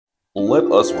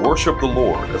Let us worship the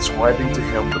Lord, ascribing to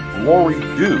him the glory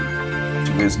due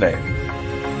to his name.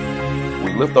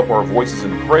 We lift up our voices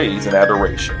in praise and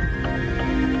adoration.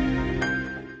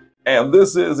 And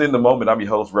this is In the Moment. I'm your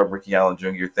host, Reverend Allen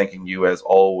Jr., thanking you as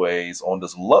always on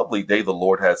this lovely day the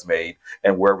Lord has made.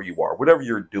 And wherever you are, whatever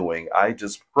you're doing, I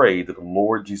just pray that the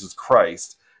Lord Jesus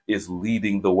Christ is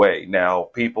leading the way. Now,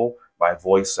 people, my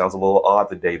voice sounds a little odd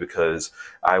today because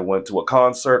I went to a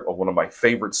concert of one of my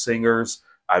favorite singers.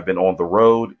 I've been on the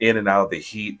road, in and out of the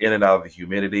heat, in and out of the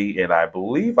humidity, and I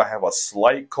believe I have a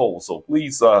slight cold. So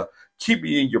please keep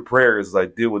me in your prayers as I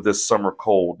deal with this summer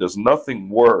cold. There's nothing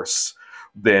worse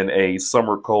than a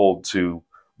summer cold to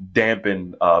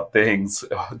dampen things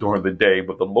during the day.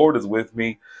 But the Lord is with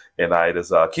me, and I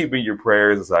just keep me in your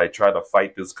prayers as I try to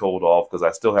fight this cold off, because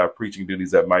I still have preaching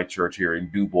duties at my church here in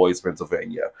Du Bois,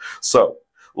 Pennsylvania. So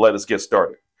let us get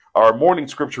started. Our morning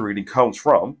scripture reading comes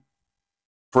from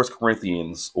 1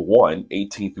 Corinthians 1,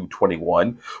 18 through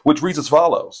 21, which reads as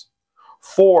follows.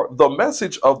 For the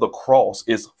message of the cross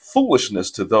is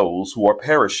foolishness to those who are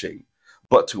perishing,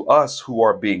 but to us who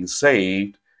are being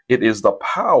saved, it is the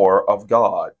power of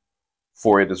God.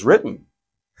 For it is written,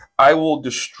 I will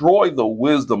destroy the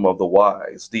wisdom of the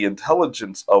wise, the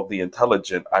intelligence of the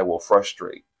intelligent I will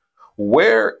frustrate.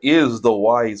 Where is the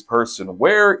wise person?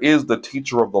 Where is the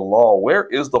teacher of the law? Where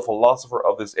is the philosopher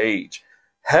of this age?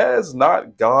 Has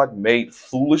not God made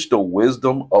foolish the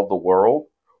wisdom of the world?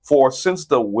 For since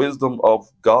the wisdom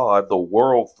of God, the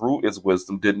world through its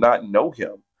wisdom did not know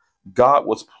him, God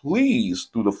was pleased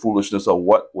through the foolishness of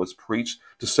what was preached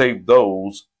to save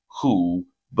those who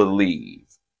believe.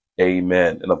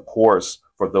 Amen. And of course,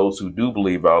 for those who do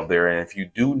believe out there, and if you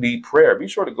do need prayer, be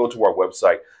sure to go to our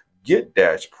website,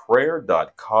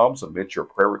 get-prayer.com. Submit your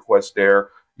prayer request there.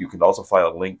 You can also find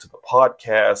a link to the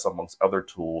podcast, amongst other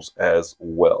tools as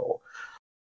well.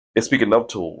 And speaking of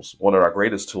tools, one of our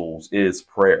greatest tools is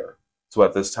prayer. So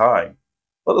at this time,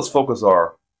 let us focus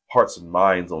our hearts and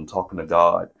minds on talking to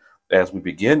God as we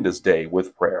begin this day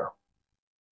with prayer.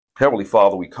 Heavenly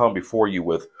Father, we come before you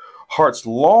with hearts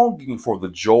longing for the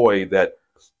joy that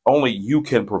only you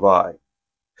can provide.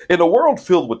 In a world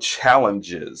filled with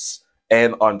challenges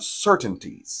and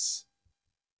uncertainties,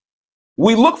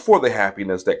 we look for the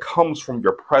happiness that comes from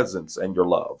your presence and your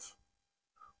love.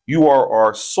 You are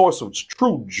our source of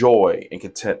true joy and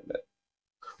contentment.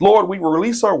 Lord, we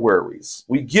release our worries.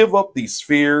 We give up these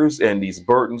fears and these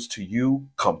burdens to you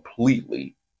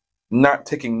completely, not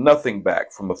taking nothing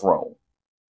back from the throne.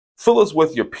 Fill us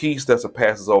with your peace that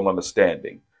surpasses all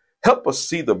understanding. Help us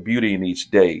see the beauty in each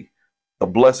day, the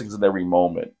blessings in every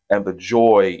moment, and the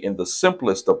joy in the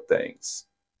simplest of things.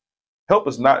 Help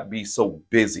us not be so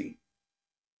busy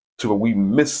to where we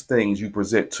miss things you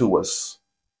present to us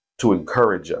to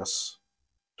encourage us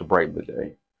to brighten the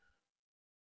day.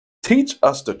 Teach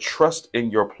us to trust in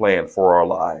your plan for our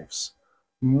lives,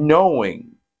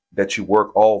 knowing that you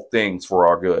work all things for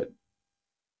our good.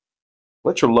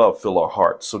 Let your love fill our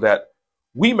hearts so that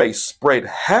we may spread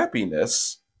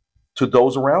happiness to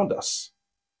those around us.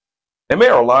 And may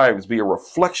our lives be a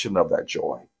reflection of that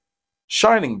joy,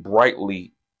 shining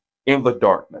brightly in the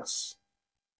darkness.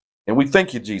 And we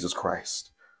thank you, Jesus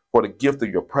Christ, for the gift of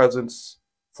your presence,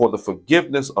 for the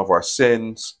forgiveness of our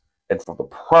sins, and for the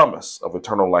promise of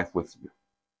eternal life with you.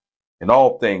 In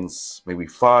all things, may we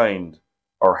find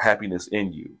our happiness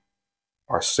in you,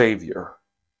 our Savior,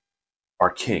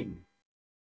 our King.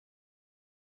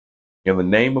 In the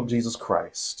name of Jesus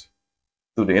Christ,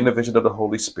 through the intervention of the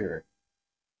Holy Spirit,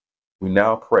 we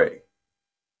now pray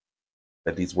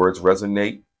that these words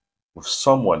resonate with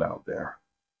someone out there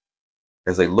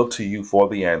as they look to you for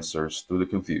the answers through the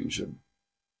confusion,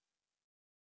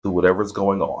 through whatever's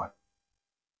going on.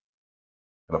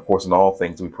 And of course, in all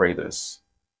things, we pray this.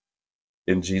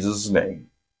 In Jesus'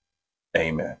 name,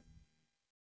 amen.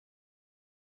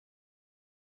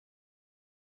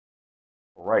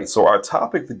 All right, so our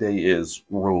topic today is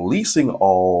releasing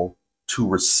all to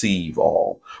receive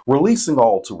all. Releasing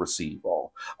all to receive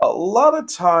all. A lot of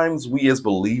times we as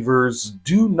believers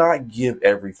do not give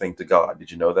everything to God.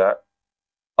 Did you know that?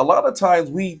 A lot of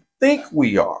times we think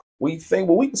we are. We think,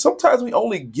 well, sometimes we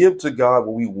only give to God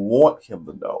what we want him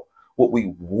to know, what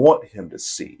we want him to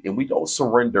see. And we don't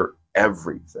surrender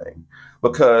everything,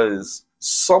 because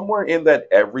somewhere in that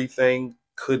everything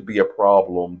could be a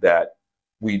problem that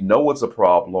we know it's a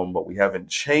problem, but we haven't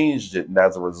changed it. And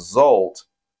as a result,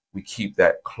 we keep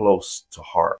that close to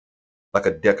heart, like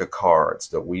a deck of cards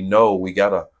that we know we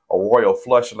got a royal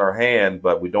flush in our hand,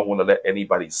 but we don't want to let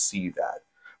anybody see that.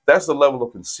 That's the level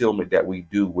of concealment that we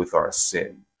do with our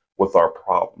sin, with our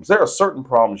problems. There are certain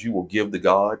problems you will give to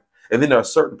God, And then there are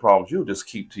certain problems you'll just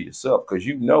keep to yourself because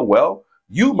you know, well,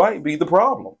 you might be the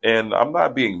problem. And I'm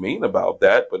not being mean about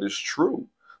that, but it's true.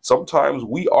 Sometimes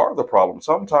we are the problem.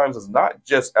 Sometimes it's not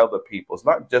just other people. It's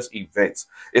not just events.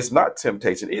 It's not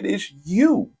temptation. It is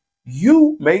you.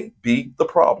 You may be the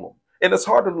problem. And it's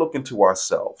hard to look into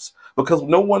ourselves because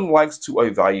no one likes to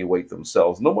evaluate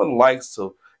themselves. No one likes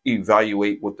to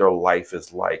evaluate what their life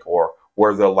is like or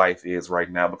where their life is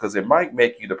right now because it might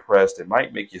make you depressed. It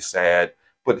might make you sad.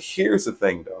 But here's the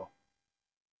thing, though.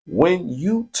 When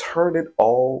you turn it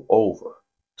all over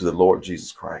to the Lord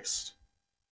Jesus Christ,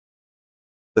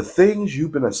 the things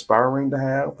you've been aspiring to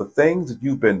have, the things that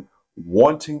you've been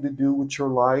wanting to do with your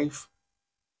life,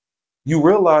 you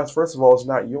realize, first of all, it's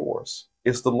not yours.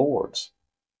 It's the Lord's.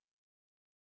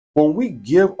 When we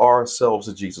give ourselves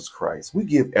to Jesus Christ, we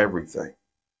give everything.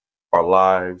 Our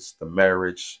lives, the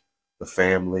marriage, the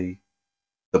family,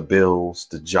 the bills,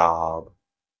 the job.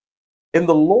 And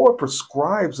the Lord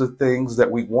prescribes the things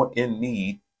that we want and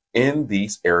need in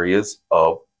these areas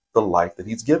of the life that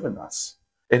He's given us.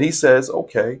 And He says,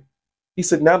 okay, He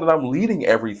said, now that I'm leading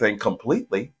everything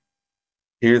completely,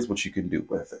 here's what you can do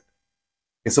with it.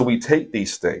 And so we take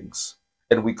these things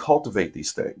and we cultivate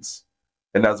these things.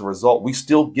 And as a result, we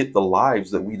still get the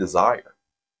lives that we desire.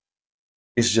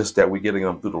 It's just that we're getting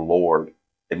them through the Lord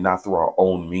and not through our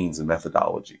own means and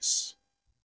methodologies.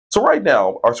 So right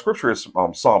now, our scripture is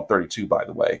Psalm 32, by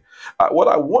the way. What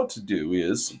I want to do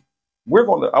is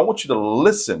I want you to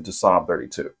listen to Psalm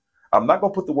 32. I'm not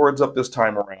going to put the words up this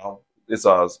time around. It's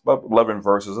 11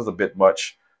 verses. It's a bit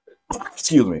much.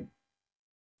 Excuse me.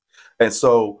 And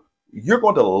so you're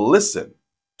going to listen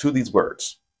to these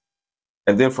words.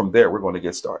 And then from there, we're going to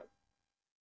get started.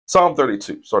 Psalm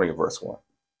 32, starting at verse 1.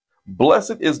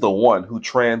 Blessed is the one whose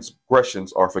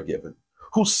transgressions are forgiven,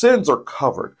 whose sins are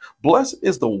covered. Blessed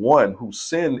is the one whose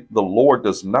sin the Lord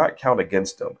does not count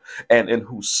against him, and in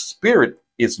whose spirit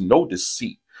is no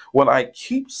deceit. When I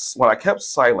kept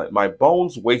silent, my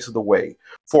bones wasted away,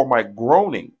 through my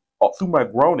groaning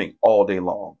all day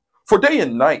long. For day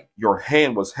and night your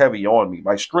hand was heavy on me.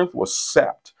 My strength was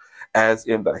sapped as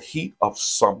in the heat of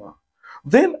summer.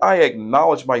 Then I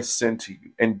acknowledged my sin to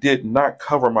you and did not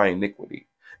cover my iniquity.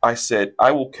 I said,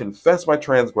 I will confess my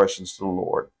transgressions to the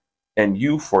Lord, and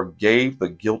you forgave the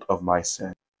guilt of my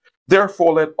sin.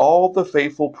 Therefore, let all the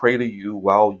faithful pray to you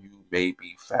while you may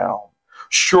be found.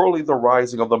 Surely the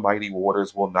rising of the mighty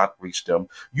waters will not reach them.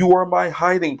 You are my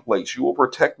hiding place. You will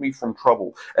protect me from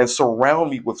trouble and surround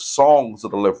me with songs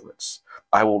of deliverance.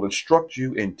 I will instruct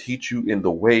you and teach you in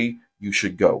the way you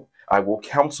should go. I will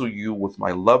counsel you with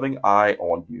my loving eye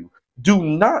on you. Do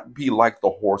not be like the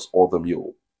horse or the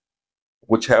mule,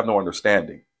 which have no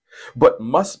understanding, but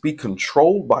must be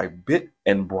controlled by bit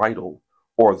and bridle,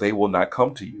 or they will not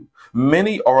come to you.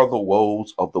 Many are the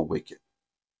woes of the wicked,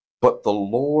 but the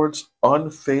Lord's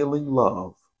unfailing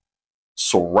love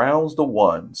surrounds the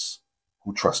ones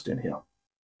who trust in him.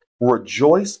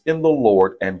 Rejoice in the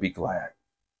Lord and be glad,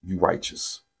 you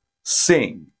righteous.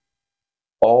 Sing,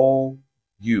 all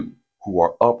you who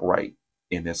are upright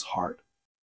in his heart.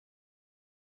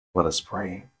 Let us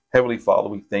pray. Heavenly Father,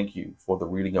 we thank you for the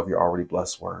reading of your already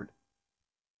blessed word.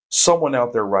 Someone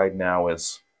out there right now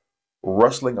is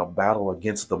wrestling a battle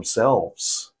against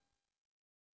themselves,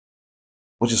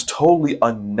 which is totally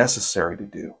unnecessary to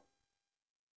do.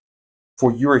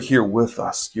 For you are here with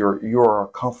us. You're our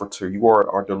comforter. You are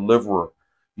our deliverer.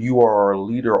 You are our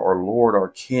leader, our Lord, our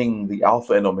King, the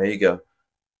Alpha and Omega.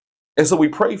 And so we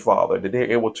pray, Father, that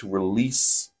they're able to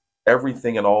release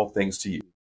everything and all things to you,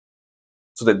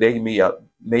 so that they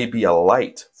may be a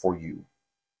light for you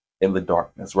in the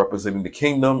darkness, representing the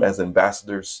kingdom as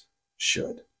ambassadors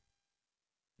should.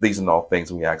 These and all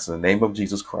things we ask in the name of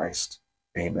Jesus Christ.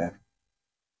 Amen.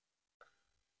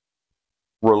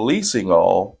 Releasing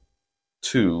all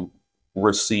to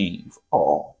receive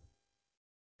all.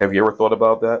 Have you ever thought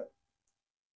about that?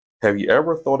 Have you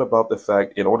ever thought about the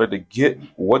fact in order to get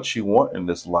what you want in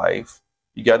this life,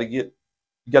 you got to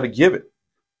give it?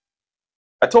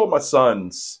 I told my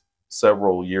sons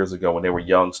several years ago when they were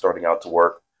young, starting out to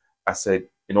work, I said,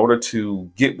 in order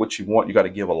to get what you want, you got to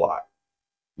give a lot.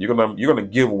 You're gonna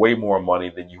give way more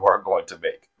money than you are going to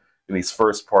make in these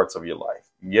first parts of your life.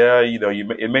 Yeah,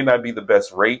 it may not be the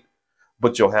best rate,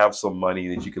 but you'll have some money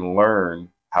that you can learn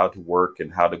how to work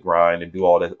and how to grind and do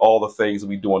all the things that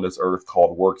we do on this earth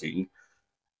called working.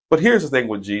 But here's the thing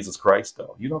with Jesus Christ,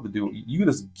 though. You don't have to do it. You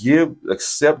just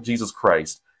accept Jesus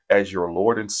Christ as your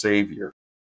Lord and Savior.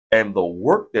 And the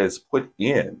work that is put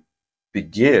in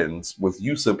begins with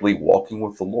you simply walking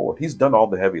with the Lord. He's done all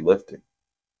the heavy lifting.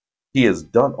 He has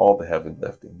done all the heavy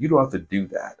lifting. You don't have to do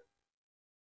that.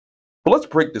 But let's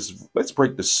break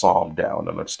this psalm down,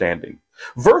 understanding.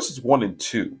 Verses 1 and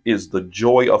 2 is the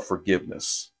joy of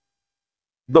forgiveness,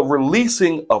 the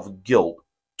releasing of guilt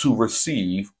to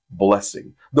receive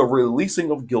blessing, the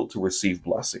releasing of guilt to receive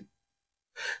blessing.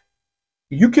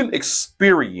 You can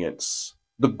experience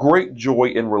the great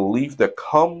joy and relief that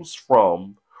comes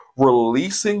from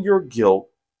releasing your guilt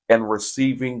and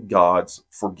receiving God's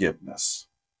forgiveness.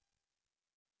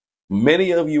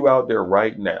 Many of you out there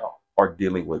right now are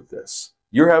dealing with this.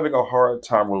 You're having a hard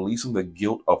time releasing the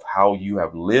guilt of how you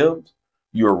have lived.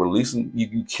 You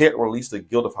can't release the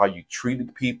guilt of how you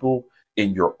treated people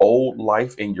in your old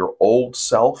life, in your old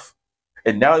self.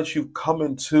 And now that you've come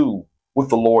into with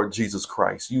the Lord Jesus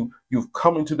Christ, you've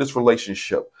come into this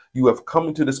relationship, you have come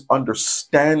into this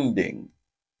understanding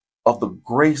of the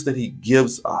grace that he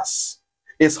gives us.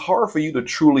 It's hard for you to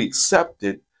truly accept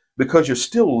it because you're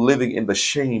still living in the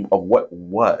shame of what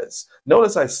was.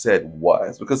 Notice I said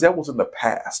was, because that was in the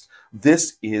past.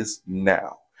 This is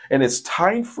now. And it's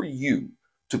time for you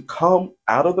to come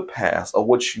out of the past of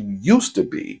what you used to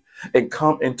be and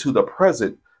come into the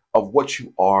present of what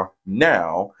you are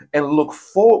now and look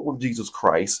forward with Jesus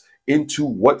Christ into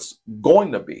what's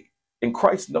going to be. And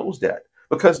Christ knows that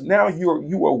because now you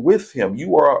are with him.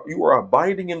 You are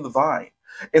abiding in the vine.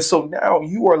 And so now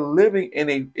you are living in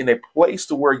a place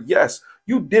to where, yes,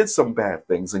 you did some bad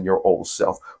things in your old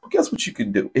self. But guess what you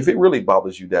can do? If it really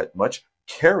bothers you that much,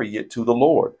 carry it to the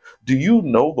Lord. Do you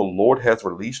know the Lord has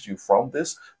released you from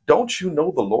this? Don't you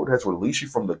know the Lord has released you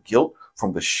from the guilt,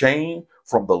 from the shame,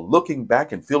 from the looking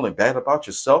back and feeling bad about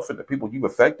yourself and the people you've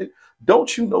affected?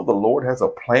 Don't you know the Lord has a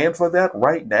plan for that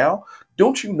right now?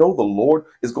 Don't you know the Lord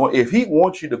is going, if he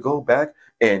wants you to go back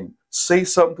and say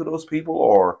something to those people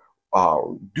or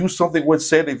do something with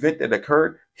said event that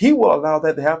occurred, he will allow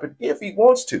that to happen if he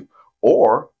wants to.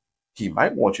 Or he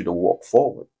might want you to walk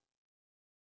forward.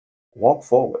 Walk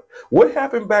forward. What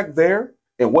happened back there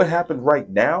and what happened right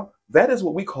now, that is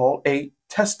what we call a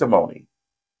testimony.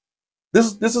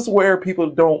 This is where people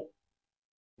don't,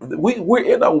 we're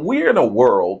in a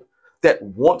world that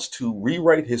wants to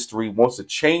rewrite history, wants to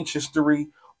change history,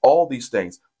 all these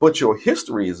things. But your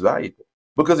history is valuable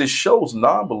because it shows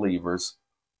non-believers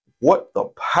what the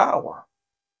power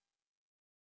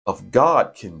of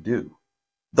God can do,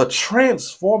 the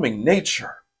transforming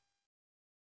nature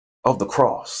of the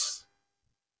cross,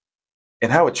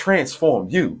 and how it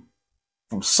transformed you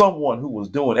from someone who was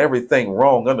doing everything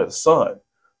wrong under the sun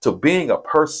to being a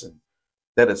person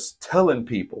that is telling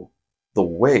people the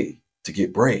way to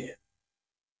get bread.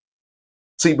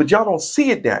 See, but y'all don't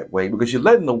see it that way because you're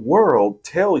letting the world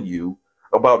tell you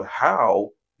about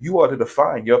how you are to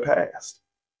define your past.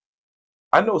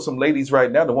 I know some ladies right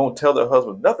now that won't tell their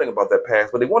husband nothing about their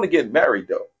past, but they want to get married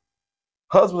though.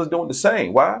 Husbands are doing the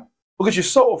same. Why? Because you're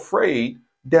so afraid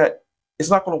that it's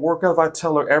not going to work out if I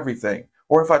tell her everything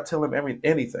or if I tell him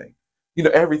anything. You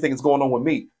know, everything is going on with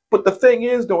me. But the thing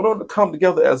is, though, in order to come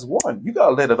together as one, you got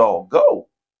to let it all go.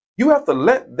 You have to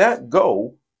let that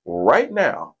go right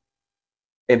now.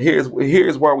 And here's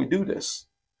why we do this.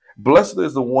 Blessed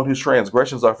is the one whose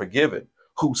transgressions are forgiven,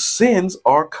 whose sins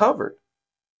are covered.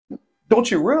 Don't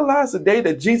you realize the day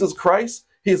that Jesus Christ,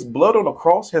 his blood on the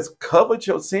cross has covered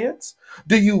your sins?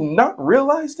 Do you not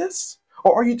realize this?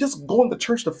 Or are you just going to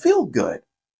church to feel good?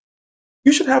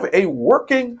 You should have a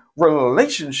working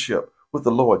relationship with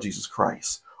the Lord Jesus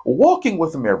Christ, walking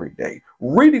with him every day,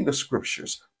 reading the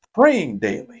scriptures, praying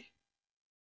daily.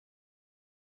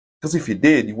 Because if you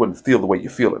did, you wouldn't feel the way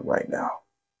you're feeling right now.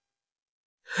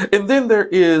 And then there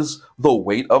is the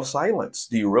weight of silence.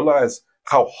 Do you realize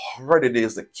how hard it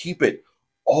is to keep it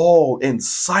all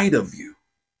inside of you?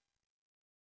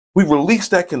 We release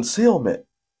that concealment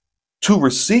to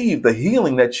receive the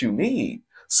healing that you need.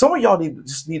 Some of y'all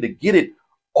just need to get it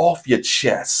off your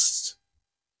chest.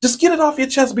 Just get it off your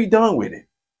chest, be done with it.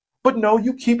 But no,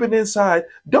 you keep it inside.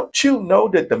 Don't you know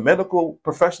that the medical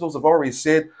professionals have already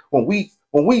said when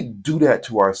we do that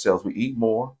to ourselves, we eat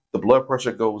more, the blood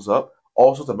pressure goes up,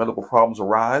 all sorts of medical problems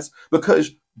arise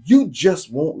because you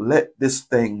just won't let this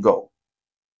thing go.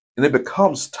 And it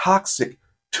becomes toxic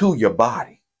to your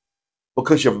body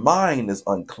because your mind is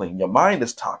unclean. Your mind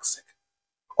is toxic.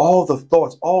 All the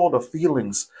thoughts, all the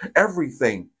feelings,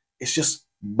 everything is just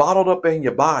bottled up in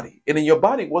your body. And in your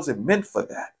body wasn't meant for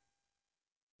that.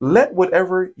 Let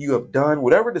whatever you have done,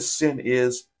 whatever the sin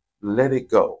is, let it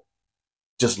go.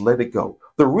 Just let it go.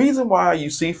 The reason why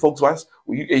you see folks, and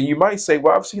you might say,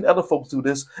 well, I've seen other folks do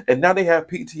this, and now they have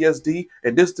PTSD,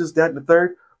 and this, that, and the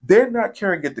third. They're not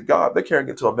carrying it to God. They're carrying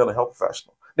it to a mental health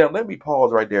professional. Now, let me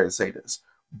pause right there and say this.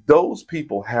 Those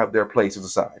people have their place in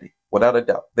society. Without a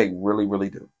doubt, they really, really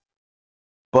do.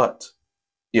 But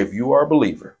If you are a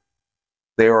believer,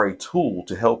 they are a tool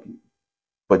to help you.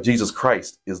 But Jesus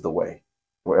Christ is the way.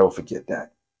 Don't ever forget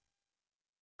that.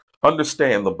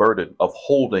 Understand the burden of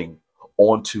holding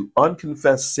on to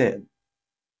unconfessed sin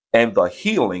and the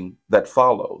healing that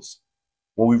follows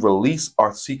when we release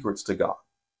our secrets to God.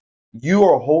 You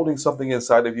are holding something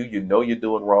inside of you. You know you're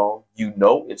doing wrong. You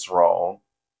know it's wrong.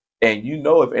 And you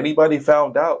know if anybody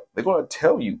found out, they're going to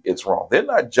tell you it's wrong. They're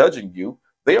not judging you.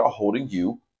 They are holding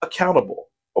you accountable.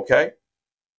 Okay?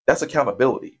 That's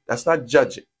accountability. That's not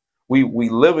judging. We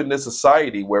live in this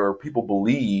society where people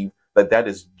believe that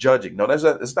is judging. No,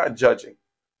 it's not judging.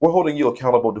 We're holding you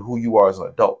accountable to who you are as an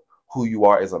adult, who you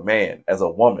are as a man, as a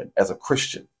woman, as a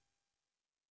Christian.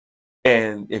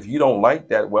 And if you don't like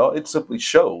that, well, it simply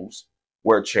shows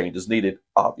where change is needed,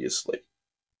 obviously.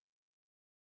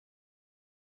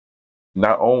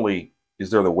 Not only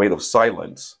is there the weight of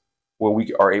silence where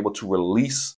we are able to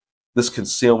release this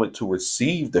concealment to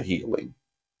receive the healing,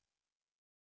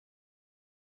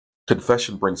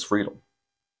 confession brings freedom.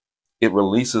 It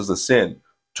releases the sin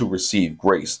to receive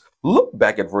grace. Look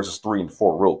back at verses 3 and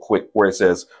 4 real quick, where it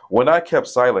says, when I kept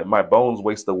silent, my bones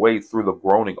waste away through the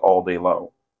groaning all day long.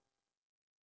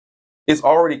 It's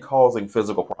already causing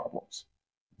physical problems.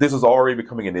 This is already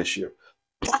becoming an issue.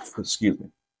 Excuse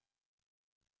me.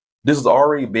 This is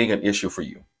already being an issue for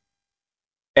you.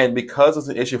 And because it's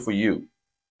an issue for you,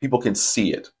 people can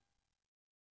see it.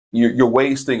 You're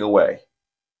wasting away.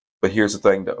 But here's the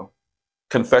thing, though.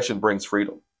 Confession brings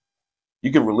freedom.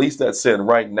 You can release that sin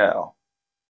right now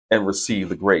and receive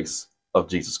the grace of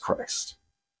Jesus Christ.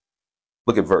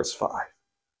 Look at verse 5.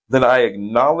 Then I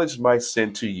acknowledged my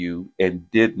sin to you and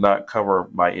did not cover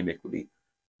my iniquity.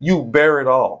 You bear it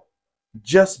all.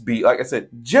 Just be, like I said,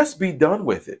 just be done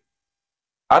with it.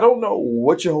 I don't know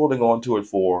what you're holding on to it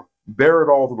for. Bear it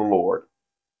all to the Lord.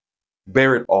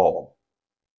 Bear it all.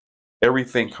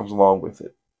 Everything comes along with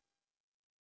it.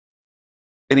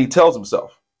 And he tells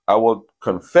himself, I will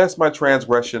confess my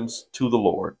transgressions to the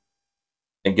Lord.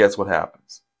 And guess what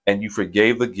happens? And you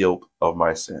forgave the guilt of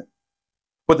my sin.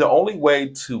 But the only way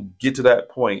to get to that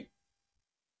point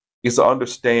is to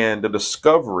understand the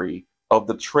discovery of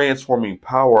the transforming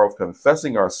power of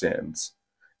confessing our sins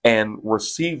and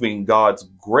receiving God's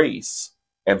grace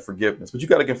and forgiveness. But you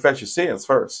got to confess your sins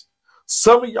first.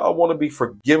 Some of y'all want to be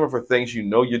forgiven for things you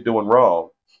know you're doing wrong,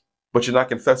 but you're not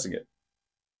confessing it.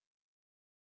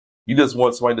 You just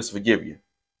want somebody to forgive you.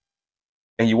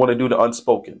 And you want to do the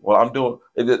unspoken. Well,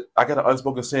 I got an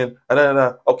unspoken sin.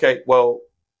 Okay, well,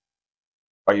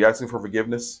 are you asking for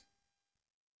forgiveness?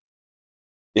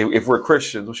 If we're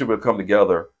Christians, we should be able to come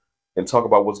together and talk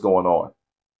about what's going on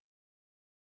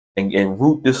and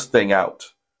root this thing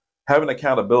out. Have an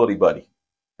accountability buddy.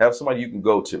 Have somebody you can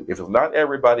go to. If it's not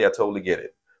everybody, I totally get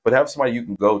it. But have somebody you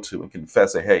can go to and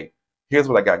confess, say, hey, here's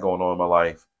what I got going on in my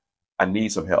life. I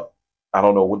need some help. I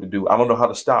don't know what to do. I don't know how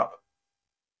to stop.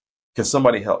 Can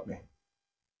somebody help me?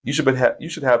 You should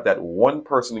have that one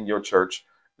person in your church,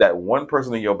 that one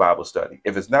person in your Bible study.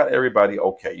 If it's not everybody,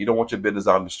 okay, you don't want your business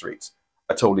on the streets.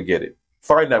 I totally get it.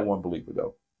 Find that one believer,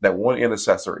 though, that one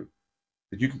intercessory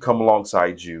that you can come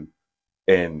alongside you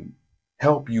and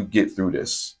help you get through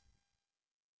this.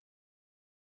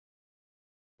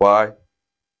 Why?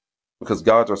 Because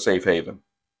God's our safe haven.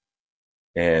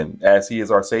 And as he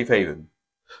is our safe haven,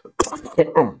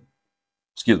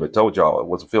 excuse me, I told y'all I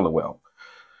wasn't feeling well.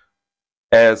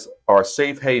 As our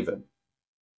safe haven,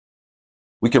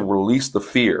 we can release the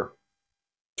fear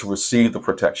to receive the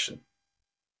protection.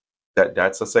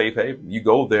 That's a safe haven. You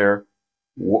go there,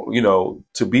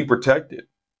 to be protected.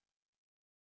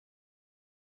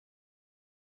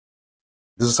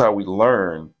 This is how we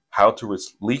learn how to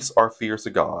release our fears to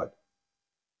God.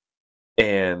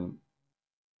 And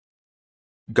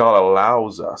God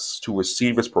allows us to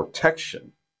receive his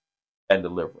protection and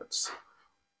deliverance.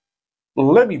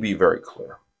 Let me be very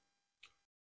clear.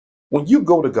 When you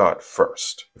go to God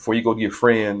first, before you go to your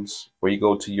friends, before you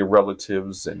go to your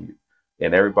relatives and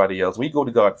everybody else, when you go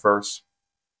to God first,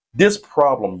 this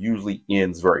problem usually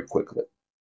ends very quickly.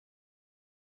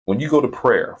 When you go to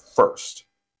prayer first,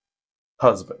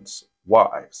 husbands,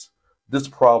 wives, this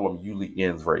problem usually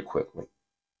ends very quickly.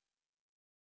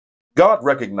 God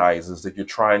recognizes that you're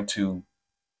trying to,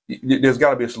 there's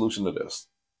got to be a solution to this.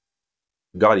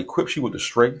 God equips you with the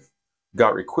strength.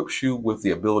 God equips you with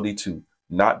the ability to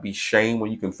not be shamed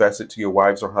when you confess it to your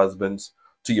wives or husbands,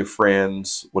 to your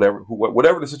friends,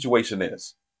 whatever the situation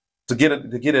is, to get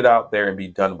it out there and be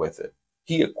done with it.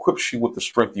 He equips you with the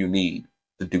strength you need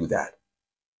to do that.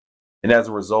 And as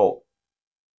a result,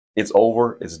 it's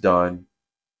over, it's done,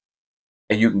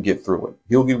 and you can get through it.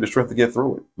 He'll give you the strength to get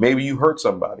through it. Maybe you hurt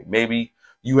somebody. Maybe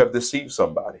you have deceived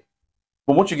somebody.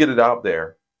 But once you get it out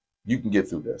there, you can get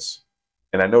through this.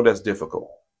 And I know that's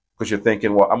difficult because you're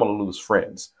thinking, well, I'm going to lose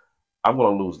friends. I'm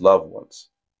going to lose loved ones.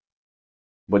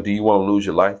 But do you want to lose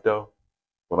your life, though?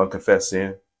 With unconfessed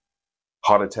sin,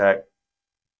 heart attack,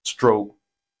 stroke,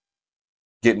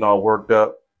 getting all worked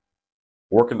up,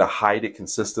 working to hide it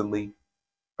consistently?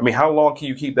 I mean, how long can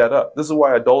you keep that up? This is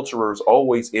why adulterers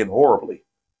always end horribly.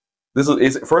 This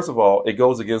is first of all, it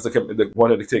goes against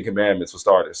one of the 10 Commandments for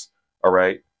starters. All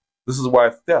right. This is why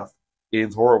theft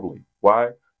ends horribly. Why?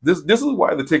 This is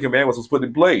why the 10 Commandments was put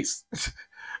in place.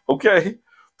 Okay.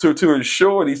 To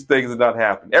ensure these things do not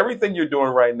happen. Everything you're doing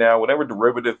right now, whatever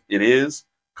derivative it is,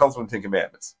 comes from the 10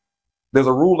 Commandments. There's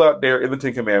a rule out there in the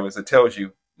 10 Commandments that tells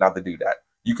you not to do that.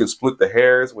 You can split the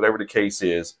hairs, whatever the case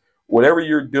is. Whatever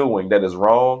you're doing that is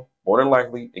wrong, more than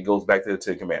likely, it goes back to the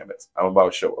 10 Commandments. I'm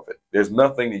about to show of it. There's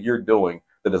nothing that you're doing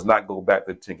that does not go back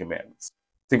to the 10 Commandments.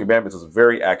 10 Commandments is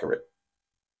very accurate.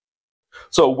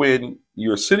 So when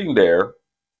you're sitting there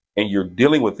and you're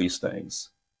dealing with these things,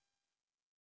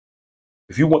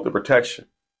 if you want the protection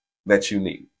that you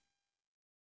need,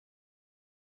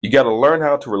 you got to learn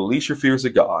how to release your fears to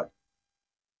God,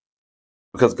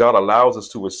 because God allows us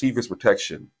to receive his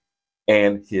protection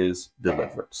and his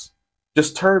deliverance.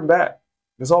 Just turn back.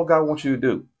 That's all God wants you to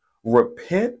do.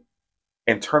 Repent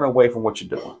and turn away from what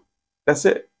you're doing. That's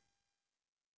it.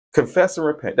 Confess and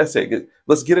repent. That's it.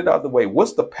 Let's get it out of the way.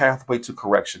 What's the pathway to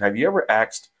correction? Have you ever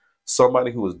asked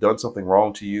somebody who has done something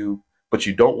wrong to you, but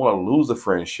you don't want to lose the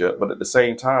friendship, but at the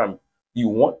same time, you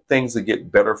want things to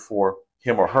get better for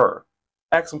him or her?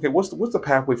 Ask them, okay, what's the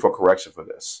pathway for correction for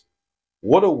this?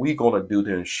 What are we going to do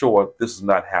to ensure this does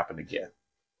not happen again?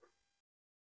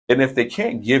 And if they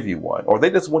can't give you one, or they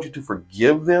just want you to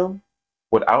forgive them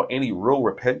without any real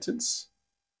repentance,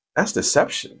 that's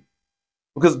deception.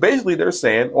 Because basically they're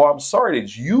saying, oh, I'm sorry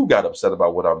that you got upset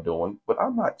about what I'm doing, but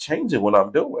I'm not changing what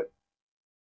I'm doing.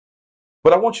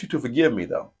 But I want you to forgive me,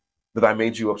 though, that I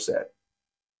made you upset.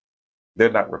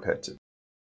 They're not repentant.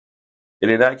 And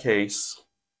in that case,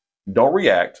 don't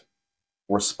react,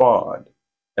 respond,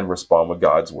 and respond with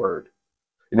God's word.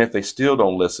 And if they still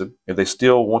don't listen, if they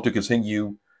still want to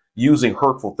continue using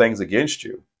hurtful things against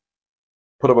you,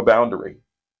 put up a boundary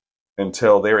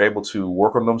until they're able to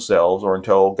work on themselves or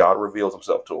until God reveals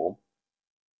himself to them,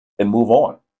 and move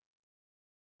on.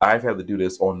 I've had to do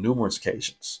this on numerous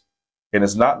occasions. And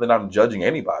it's not that I'm judging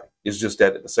anybody. It's just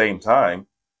that at the same time,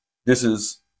 this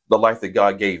is the life that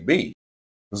God gave me.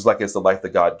 This is like it's the life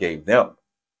that God gave them.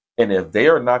 And if they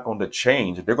are not going to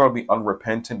change, if they're going to be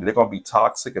unrepentant, if they're going to be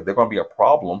toxic, if they're going to be a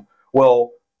problem,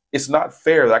 well, it's not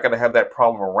fair that I got to have that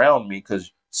problem around me,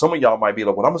 because some of y'all might be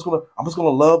like, well, I'm just going to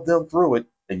love them through it.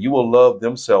 And you will love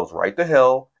themselves right to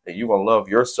hell, and you're going to love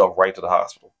yourself right to the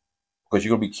hospital, because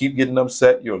you're going to keep getting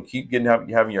upset. You're going to keep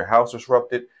having your house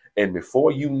disrupted. And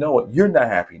before you know it, you're not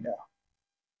happy now.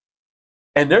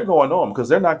 And they're going on because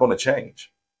they're not going to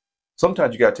change.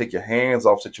 Sometimes you got to take your hands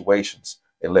off situations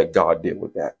and let God deal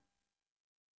with that.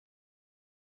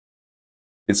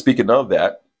 And speaking of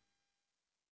that,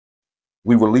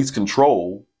 we release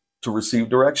control to receive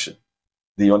direction.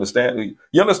 Do you understand?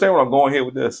 You understand where I'm going here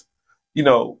with this? You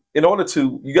know, in order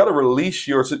to, you got to release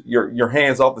your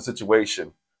hands off the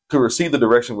situation to receive the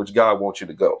direction which God wants you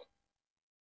to go.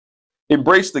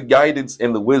 Embrace the guidance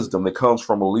and the wisdom that comes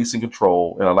from releasing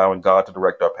control and allowing God to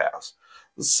direct our paths.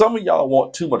 Some of y'all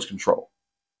want too much control.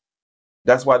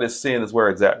 That's why this sin is where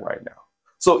it's at right now.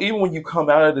 So even when you come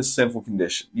out of this sinful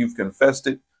condition, you've confessed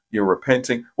it, you're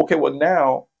repenting. Okay, well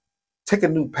now take a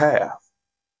new path,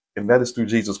 and that is through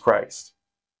Jesus Christ.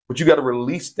 But you got to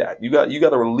release that. You got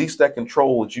to release that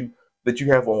control that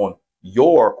you have on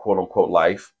your quote unquote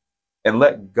life, and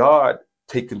let God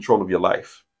take control of your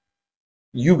life.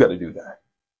 You got to do that.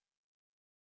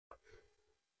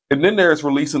 And then there's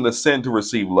releasing the sin to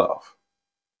receive love.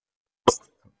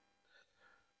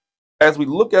 As we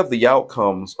look at the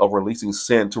outcomes of releasing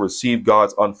sin to receive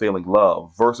God's unfailing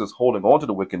love versus holding on to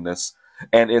the wickedness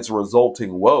and its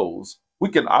resulting woes, we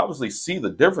can obviously see the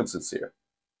differences here.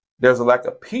 There's a lack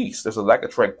of peace. There's a lack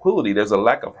of tranquility. There's a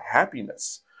lack of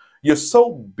happiness. You're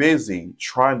so busy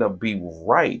trying to be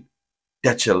right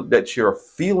that you're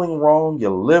feeling wrong, you're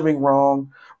living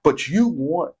wrong, but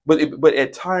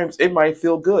at times it might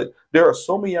feel good. There are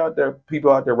so many people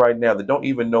out there right now that don't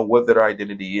even know what their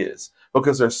identity is,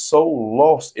 because they're so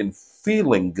lost in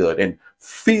feeling good and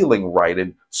feeling right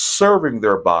and serving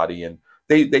their body, and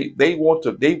they want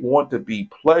to be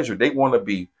pleasured. They want to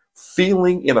be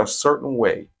feeling in a certain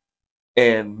way.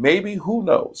 And maybe, who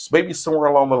knows, maybe somewhere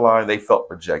along the line they felt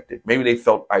rejected. Maybe they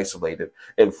felt isolated.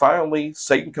 And finally,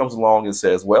 Satan comes along and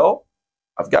says, well,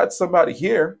 I've got somebody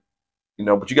here,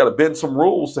 but you got to bend some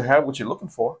rules to have what you're looking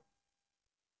for.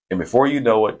 And before you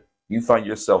know it, you find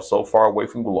yourself so far away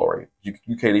from glory,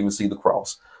 you can't even see the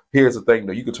cross. Here's the thing,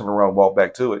 though. You can turn around and walk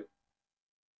back to it.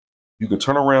 You can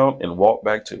turn around and walk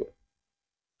back to it.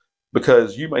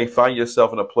 Because you may find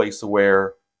yourself in a place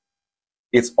where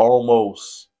it's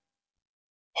almost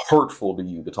hurtful to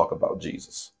you to talk about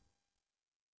Jesus.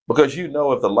 Because if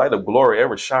the light of glory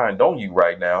ever shined on you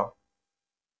right now,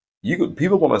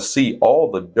 people want to see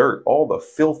all the dirt, all the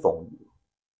filth on you.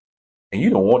 And you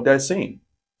don't want that seen.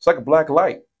 It's like a black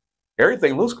light.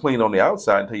 Everything looks clean on the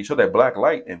outside until you show that black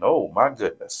light. And oh my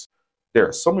goodness, there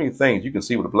are so many things you can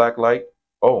see with a black light.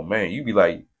 Oh man, you'd be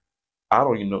like, I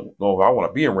don't even know if I want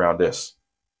to be around this.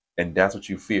 And that's what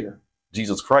you fear.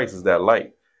 Jesus Christ is that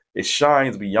light. It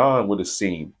shines beyond what is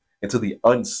seen into the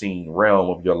unseen realm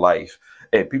of your life.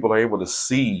 And people are able to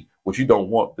see what you don't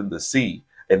want them to see.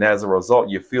 And as a result,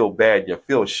 you feel bad, you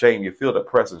feel shame, you feel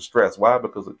depressed and stressed. Why?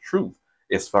 Because the truth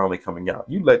is finally coming out.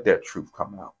 You let that truth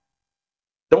come out.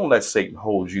 Don't let Satan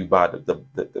hold you by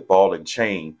the ball and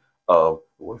chain of,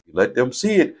 well, if you let them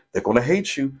see it, they're going to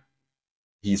hate you.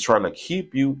 He's trying to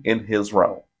keep you in his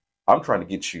realm. I'm trying to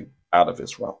get you out of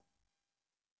his realm.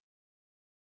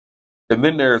 And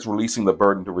then there's releasing the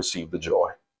burden to receive the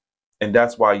joy. And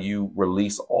that's why you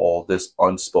release all this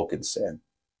unspoken sin.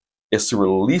 It's to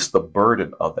release the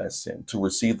burden of that sin, to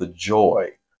receive the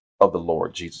joy of the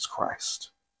Lord Jesus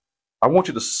Christ. I want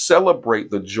you to celebrate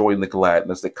the joy and the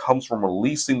gladness that comes from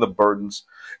releasing the burdens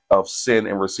of sin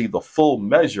and receive the full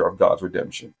measure of God's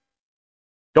redemption.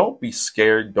 Don't be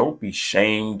scared. Don't be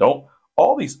shamed.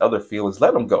 All these other feelings,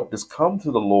 let them go. Just come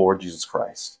to the Lord Jesus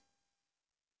Christ.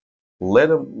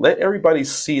 Let everybody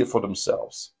see it for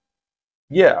themselves.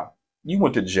 Yeah, you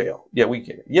went to jail. Yeah, we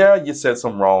get it. Yeah, you said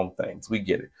some wrong things. We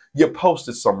get it. You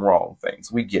posted some wrong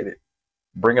things. We get it.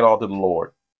 Bring it all to the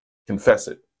Lord. Confess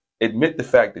it. Admit the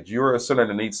fact that you're a sinner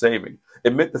that needs saving.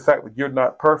 Admit the fact that you're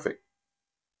not perfect.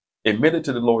 Admit it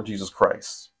to the Lord Jesus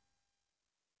Christ.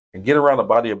 And get around a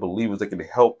body of believers that can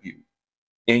help you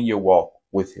in your walk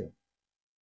with him.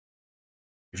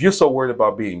 If you're so worried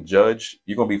about being judged,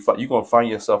 you're going to find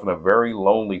yourself in a very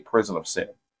lonely prison of sin.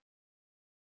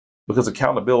 Because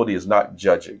accountability is not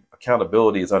judging.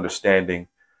 Accountability is understanding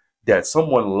that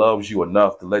someone loves you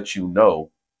enough to let you know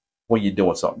when you're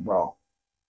doing something wrong.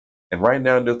 And right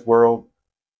now in this world,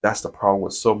 that's the problem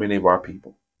with so many of our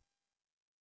people.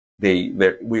 We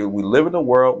live in a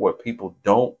world where people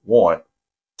don't want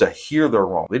to hear they're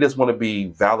wrong. They just want to be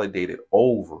validated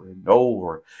over and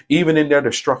over. Even in their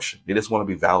destruction, they just want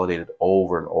to be validated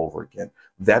over and over again.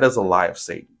 That is a lie of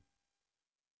Satan.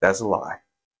 That's a lie.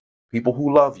 People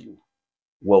who love you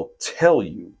will tell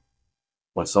you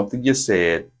when something you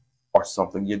said or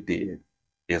something you did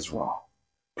is wrong.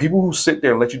 People who sit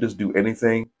there and let you just do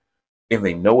anything, and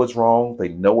they know it's wrong, they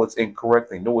know it's incorrect,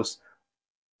 they know it's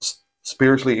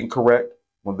spiritually incorrect.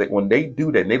 When they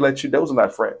do that and they let you, those are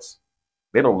not friends.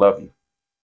 They don't love you.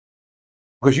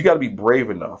 Because you got to be brave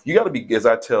enough. You got to be, as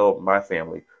I tell my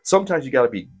family, sometimes you got to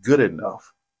be good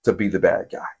enough to be the bad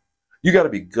guy. You got to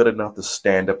be good enough to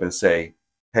stand up and say,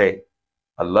 hey,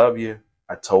 I love you.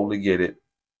 I totally get it.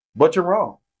 But you're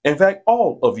wrong. In fact,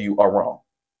 all of you are wrong.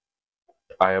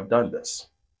 I have done this.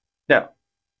 Now,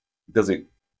 does it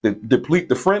deplete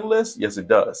the friend list? Yes, it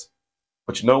does.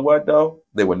 But you know what, though?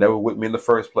 They were never with me in the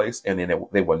first place, and then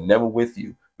they were never with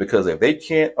you. Because if they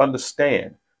can't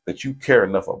understand that you care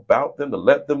enough about them to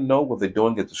let them know what they're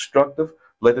doing is destructive,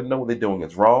 let them know what they're doing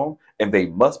is wrong, and they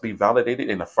must be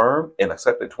validated and affirmed and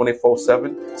accepted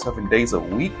 24/7, 7 days a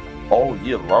week, all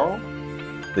year long,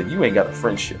 then you ain't got a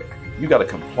friendship. You got a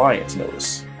compliance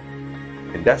notice.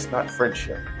 And that's not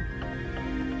friendship.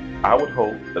 I would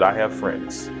hope that I have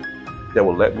friends that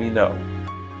will let me know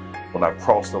when I've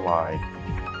crossed the line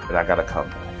that I got to come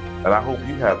back. And I hope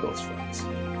you have those friends.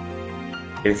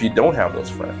 And if you don't have those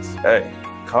friends, hey,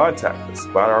 contact us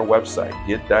by our website,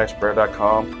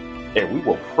 get-prayer.com, and we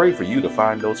will pray for you to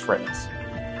find those friends.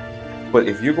 But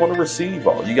if you're going to receive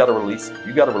all, you got to release it.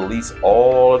 You got to release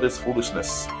all of this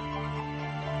foolishness,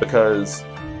 because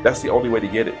that's the only way to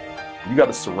get it. You got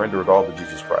to surrender it all to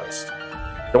Jesus Christ.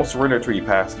 Don't surrender it to your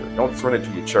pastor. Don't surrender it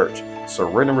to your church.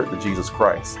 Surrender it to Jesus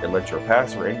Christ and let your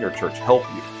pastor and your church help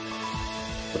you.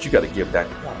 But you got to give that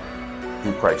to God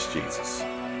through Christ Jesus.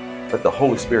 Let the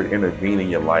Holy Spirit intervene in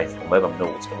your life and let them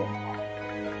know what's going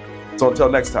on. So until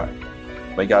next time,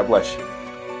 may God bless you.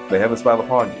 May heaven smile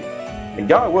upon you. And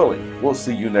God willing, we'll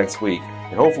see you next week.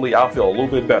 And hopefully I'll feel a little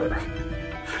bit better.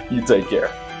 You take care.